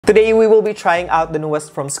Today, we will be trying out the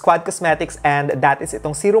newest from SQUAD Cosmetics, and that is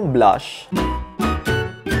itong serum blush.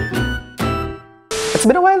 It's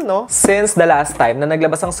been a while, no? Since the last time na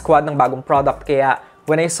naglabas ang SQUAD ng bagong product, kaya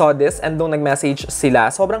when I saw this and nung nag-message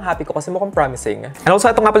sila, sobrang happy ko kasi mukhang promising. And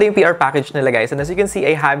also, ito nga pala yung PR package nila, guys. And as you can see,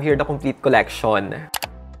 I have here the complete collection.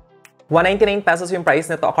 199 pesos yung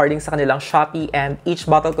price nito according sa kanilang Shopee, and each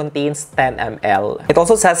bottle contains 10 ml. It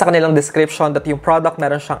also says sa kanilang description that yung product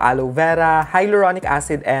meron siyang aloe vera, hyaluronic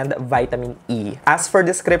acid, and vitamin E. As for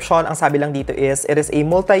description, ang sabi lang dito is, it is a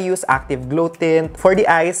multi-use active glow tint for the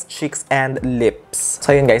eyes, cheeks, and lips.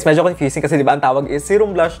 So yun guys, medyo confusing kasi diba ang tawag is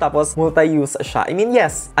serum blush tapos multi-use siya. I mean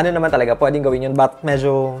yes, ano naman talaga, pwedeng gawin yun, but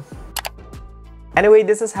medyo... Anyway,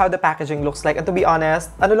 this is how the packaging looks like, and to be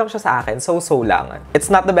honest, ano lang siya sa akin, so-so lang.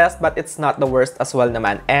 It's not the best, but it's not the worst as well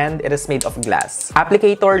naman, and it is made of glass.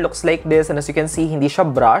 Applicator looks like this, and as you can see, hindi siya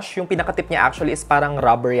brush. Yung pinakatip niya actually is parang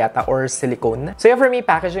rubber yata or silicone. So yeah, for me,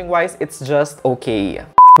 packaging-wise, it's just okay.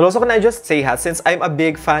 But also, can I just say ha, since I'm a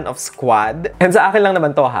big fan of SQUAD, and sa akin lang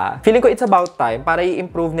naman to ha, feeling ko it's about time para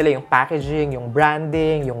i-improve nila yung packaging, yung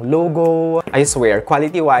branding, yung logo. I swear,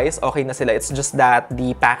 quality-wise, okay na sila. It's just that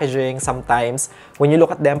the packaging sometimes, when you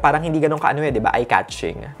look at them, parang hindi ganun kaano eh, di ba?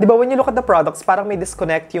 Eye-catching. Di ba, when you look at the products, parang may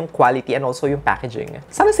disconnect yung quality and also yung packaging.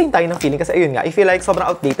 Sana same tayo ng feeling kasi ayun nga, I feel like sobrang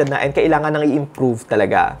outdated na and kailangan nang i-improve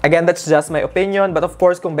talaga. Again, that's just my opinion, but of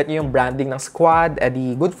course, kung bet nyo yung branding ng SQUAD,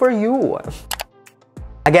 edi good for you.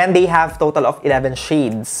 Again, they have total of 11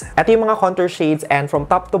 shades. Ito yung mga contour shades, and from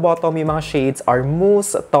top to bottom, yung mga shades are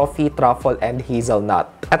mousse, toffee, truffle, and hazelnut.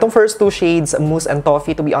 Etong first two shades, mousse and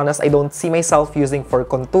toffee, to be honest, I don't see myself using for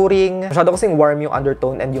contouring. Masyado kasing warm yung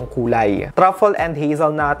undertone and yung kulay. Truffle and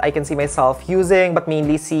hazelnut, I can see myself using, but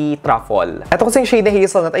mainly si truffle. Ito kasing shade na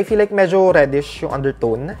hazelnut, I feel like medyo reddish yung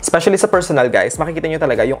undertone. Especially sa personal, guys. Makikita nyo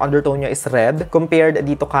talaga, yung undertone niya is red compared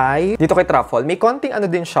dito kay truffle. May konting ano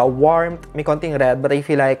din siya, warmth, may konting red, but I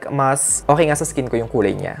feel like mas okay nga sa skin ko yung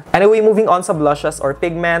kulay niya. Anyway, moving on sa blushes or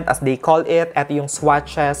pigment as they call it, ito yung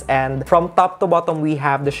swatches, and from top to bottom we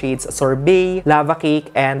have the shades Sorbet, Lava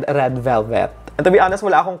Cake, and Red Velvet. And to be honest,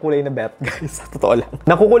 wala akong kulay na bet, guys. Totoo lang.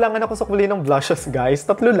 Nakukulangan ako sa kulay ng blushes, guys.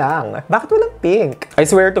 3 lang. Bakit walang pink? I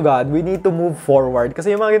swear to God, we need to move forward.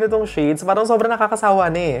 Kasi yung mga ganitong shades, parang sobrang nakakasawa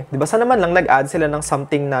na eh. Diba? Sana naman lang nag-add sila ng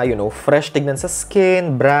something na, you know, fresh tignan sa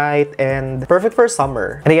skin, bright, and perfect for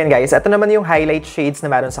summer. And again, guys, ito naman yung highlight shades na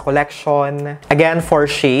meron sa collection. Again, 4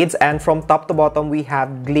 shades. And from top to bottom, we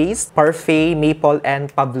have Glazed, Parfait, Maple, and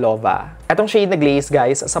Pavlova. Etong shade na glaze,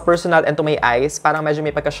 guys, sa personal and to my eyes, parang medyo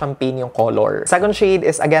may pagka-champagne yung color. Second shade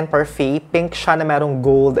is, again, Parfait. Pink siya na merong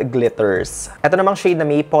gold glitters. Ito namang shade na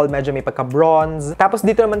Maple, medyo may pagka-bronze. Tapos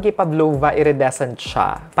dito naman kay Pavlova, iridescent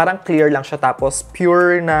siya. Parang clear lang siya, tapos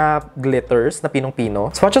pure na glitters na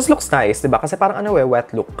pinong-pino. Swatches looks nice, diba? Kasi parang ano eh,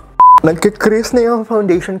 wet look. Nagkikris na yung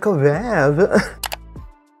foundation ko, Bev.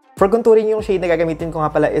 For contouring, yung shade na gagamitin ko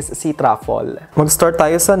nga pala is si Truffle. Mag-start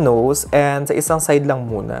tayo sa nose and sa isang side lang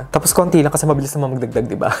muna. Tapos konti lang kasi mabilis naman magdagdag,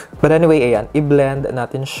 diba? But anyway, ayan. I-blend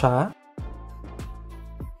natin siya.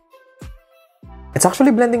 It's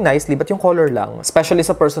actually blending nicely, but yung color lang, especially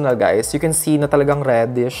sa personal, guys, you can see na talagang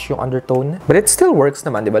reddish yung undertone. But it still works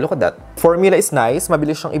naman, diba? Look at that. Formula is nice,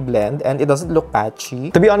 mabilis siyang i-blend, and it doesn't look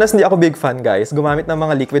patchy. To be honest, hindi ako big fan, guys, gumamit ng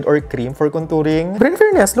mga liquid or cream for contouring. But in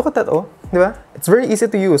fairness, look at that, oh. Diba? It's very easy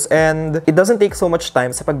to use, and it doesn't take so much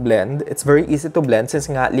time sa pag-blend. It's very easy to blend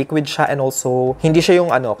since nga liquid siya, and also, hindi siya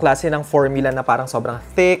yung klase ng formula na parang sobrang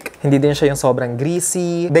thick. Hindi din siya yung sobrang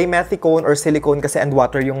greasy. Dimethicone or silicone kasi and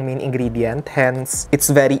water yung main ingredient, hence, it's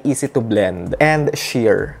very easy to blend and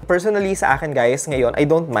sheer. Personally, sa akin, guys, ngayon, I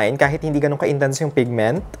don't mind kahit hindi ganun ka-intense yung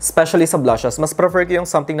pigment. Especially sa blushes, mas prefer ko yung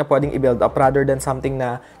something na pwedeng i-build up rather than something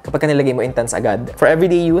na kapag nilagay mo intense agad. For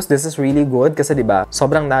everyday use, this is really good kasi diba,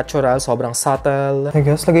 sobrang natural, sobrang subtle. I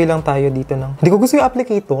guess, lagay lang tayo dito ng... Hindi ko gusto yung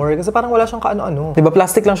applicator kasi parang wala siyang kaano-ano. Diba,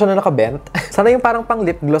 plastic lang siya na nakabent? Sana yung parang pang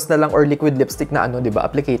lip gloss na lang or liquid lipstick na diba,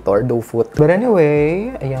 applicator, doe foot. But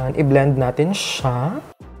anyway, ayan, i-blend natin siya.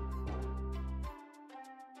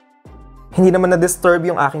 Hindi naman na-disturb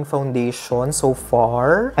yung aking foundation so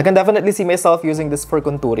far. I can definitely see myself using this for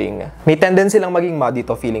contouring. May tendency lang maging muddy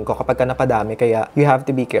to feeling ko kapag ka napadami, kaya you have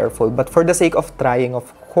to be careful. But for the sake of trying, of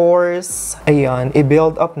course, ayan,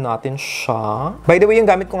 i-build up natin siya. By the way, yung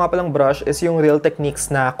gamit ko nga palang brush is yung Real Techniques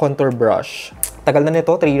na contour brush. Tagal na nito,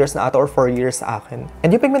 3 years na ata or 4 years sa akin. And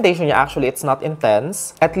yung pigmentation niya, actually, it's not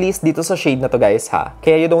intense. At least dito sa shade na to, guys, ha.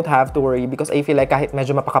 Kaya you don't have to worry because I feel like kahit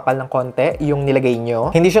medyo mapakapal ng konti yung nilagay nyo,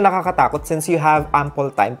 hindi siya nakakatakot since you have ample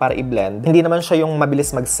time para i-blend. Hindi naman siya yung mabilis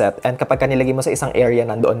mag-set and kapag ka nilagay mo sa isang area,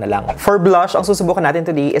 nandoon na lang. For blush, ang susubukan natin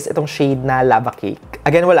today is itong shade na Lava Cake.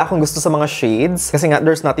 Again, wala akong gusto sa mga shades kasi nga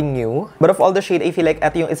there's nothing new. But of all the shade, I feel like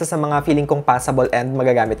ito yung isa sa mga feeling kong passable and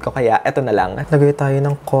magagamit ko kaya ito na lang. Lagay tayo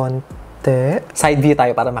ng konti. Side view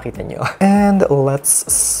tayo para makita nyo. And let's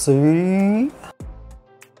see.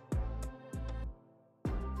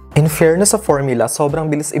 In fairness sa formula,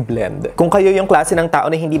 sobrang bilis i-blend. Kung kayo yung klase ng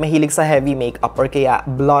tao na hindi mahilig sa heavy makeup or kaya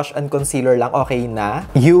blush and concealer lang okay na,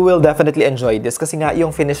 you will definitely enjoy this kasi nga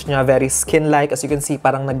yung finish niya very skin-like. As you can see,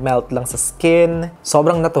 parang nag-melt lang sa skin.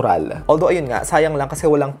 Sobrang natural. Although ayun nga, sayang lang kasi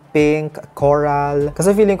walang pink, coral.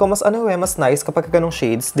 Kasi feeling ko mas mas nice kapag ganong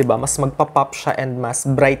shades, 'di ba? Mas magpa-pop siya and mas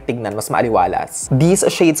bright tignan, mas maaliwalas. These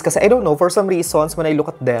shades kasi I don't know, for some reasons when I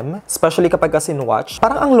look at them, especially kapag kasi watch,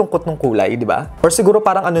 parang ang lungkot ng kulay, 'di ba? Or siguro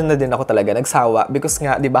parang na din ako talaga, nagsawa. Because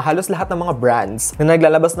nga, di ba, halos lahat ng mga brands na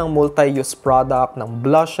naglalabas ng multi-use product, ng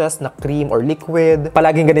blushes, na cream or liquid,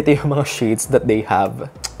 palaging ganito yung mga shades that they have.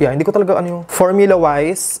 Yeah, hindi ko talaga yung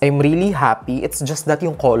formula-wise, I'm really happy. It's just that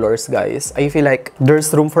yung colors, guys, I feel like there's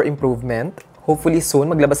room for improvement. Hopefully soon,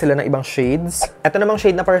 maglabas sila ng ibang shades. Ito namang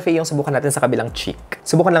shade na parfait yung subukan natin sa kabilang cheek.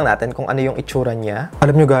 Subukan lang natin kung ano yung itsura niya.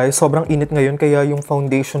 Alam nyo guys, sobrang init ngayon kaya yung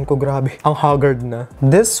foundation ko, grabe, ang haggard na.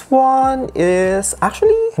 This one is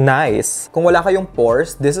actually nice. Kung wala kayong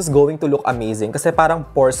pores, this is going to look amazing kasi parang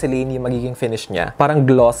porcelain yung magiging finish niya. Parang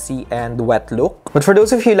glossy and wet look. But for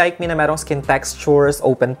those of you like me na merong skin textures,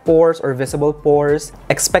 open pores, or visible pores,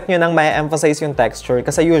 expect nyo nang ma-emphasize yung texture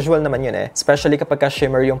kasi usual naman yun eh. Especially kapag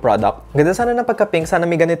shimmer yung product. Ganda sana ng pagka-pink, sana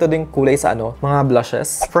may ganito din kulay sa mga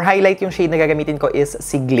blushes. For highlight, yung shade na gagamitin ko is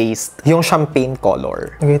si Glazed. Yung champagne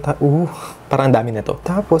color. Okay, parang dami nito.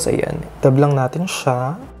 Tapos, ayan. Tab lang natin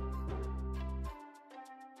siya.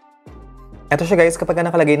 Ito siya guys, kapag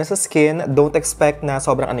nakalagay na sa skin, don't expect na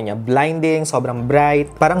sobrang blinding, sobrang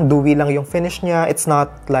bright. Parang dewy lang yung finish niya. It's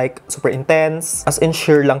not like super intense. As in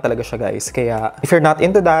sheer lang talaga siya guys. Kaya if you're not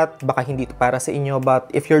into that, baka hindi ito para sa inyo.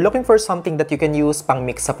 But if you're looking for something that you can use pang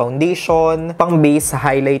mix sa foundation, pang base sa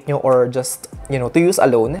highlight nyo, or just, to use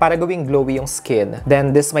alone, para gawing glowy yung skin,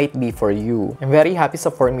 then this might be for you. I'm very happy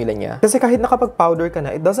sa formula niya. Kasi kahit nakapag-powder ka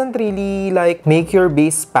na, it doesn't really like make your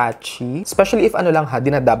base patchy. Especially if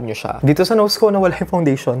dinadab nyo siya. Dito sa nose ko na wala yung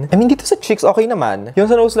foundation. I mean, dito sa cheeks, okay naman. Yung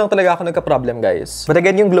sa nose lang talaga ako nagka-problem, guys. But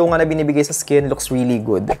again, yung glow nga na binibigay sa skin looks really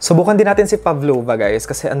good. Subukan din natin si Pavlova, guys,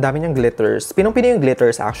 kasi ang dami niyang glitters. Pinong-pino yung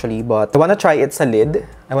glitters, actually, but I wanna try it sa lid.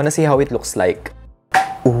 I wanna see how it looks like.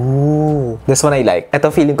 Ooh, this one I like.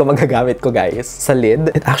 Ito feeling ko magagamit ko guys. Sa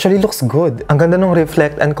lid, it actually looks good. Ang ganda ng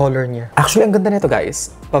reflect and color niya. Actually, ang ganda nito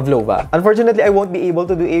guys. Pavlova. Unfortunately, I won't be able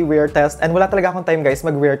to do a wear test and wala talaga akong time guys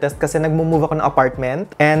mag-wear test kasi nagmo-move ako ng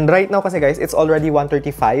apartment. And right now kasi guys, it's already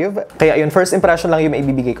 1:35. Kaya yun, first impression lang yung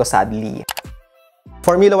maibibigay ko sadly.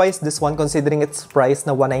 Formula-wise, this one, considering its price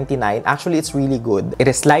na $199, actually, it's really good. It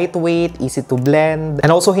is lightweight, easy to blend, and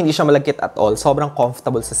also hindi siya malagkit at all. Sobrang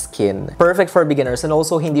comfortable sa skin. Perfect for beginners, and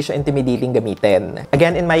also hindi siya intimidating gamitin.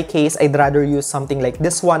 Again, in my case, I'd rather use something like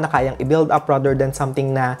this one na kayang i-build up rather than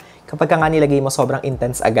something na kapag ka nga nilagay mo sobrang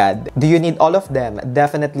intense agad. Do you need all of them?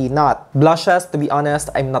 Definitely not. Blushes, to be honest,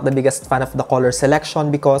 I'm not the biggest fan of the color selection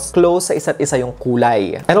because close sa isa't isa yung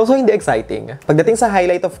kulay. And also hindi exciting. Pagdating sa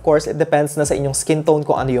highlight, of course, it depends na sa inyong skin tone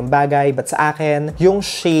kung ano yung bagay. But sa akin, yung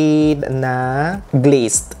shade na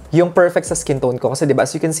glazed, yung perfect sa skin tone ko. Kasi diba,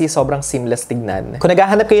 as you can see, sobrang seamless tignan. Kung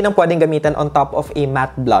naghahanap kayo ng pwedeng gamitan on top of a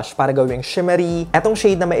matte blush para gawing shimmery, etong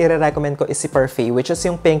shade na maire-recommend ko is si Parfait, which is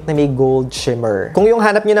yung pink na may gold shimmer. Kung yung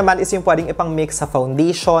hanap nyo naman is yung pwedeng ipang mix sa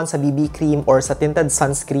foundation, sa BB cream, or sa tinted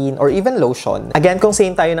sunscreen, or even lotion. Again, kung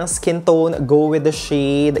same tayo ng skin tone, go with the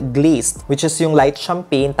shade Glazed, which is yung light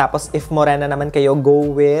champagne. Tapos if morena naman kayo, go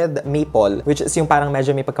with Maple, which is yung parang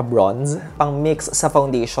medyo may pagka-bronze, pang mix sa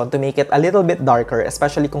foundation to make it a little bit darker,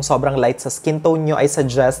 especially kung sobrang light sa skin tone nyo, I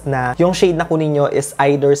suggest na yung shade na kunin nyo is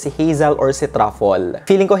either si Hazel or si Truffle.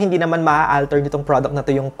 Feeling ko hindi naman maa-alter nitong product na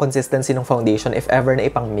to yung consistency ng foundation if ever na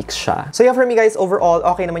ipang mix siya. So yeah, for me guys, overall,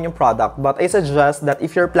 okay naman yung product, but I suggest that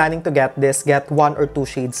if you're planning to get this, get 1 or 2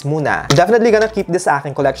 shades muna. Definitely gonna keep this sa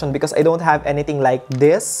aking collection because I don't have anything like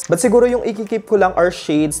this. But siguro yung ikikip ko lang are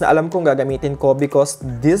shades na alam kong gagamitin ko because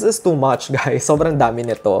this is too much, guys. Sobrang dami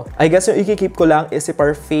nito. I guess yung ikikip ko lang is si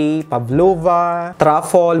Parfait, Pavlova,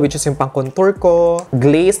 Truffle, hateful, which is yung pang-contour ko,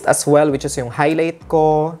 glazed as well, which is yung highlight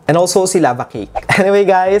ko, and also si lava cake. Anyway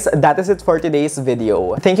guys, that is it for today's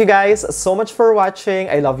video. Thank you guys so much for watching.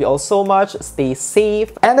 I love you all so much. Stay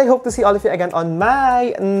safe, and I hope to see all of you again on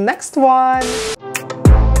my next one.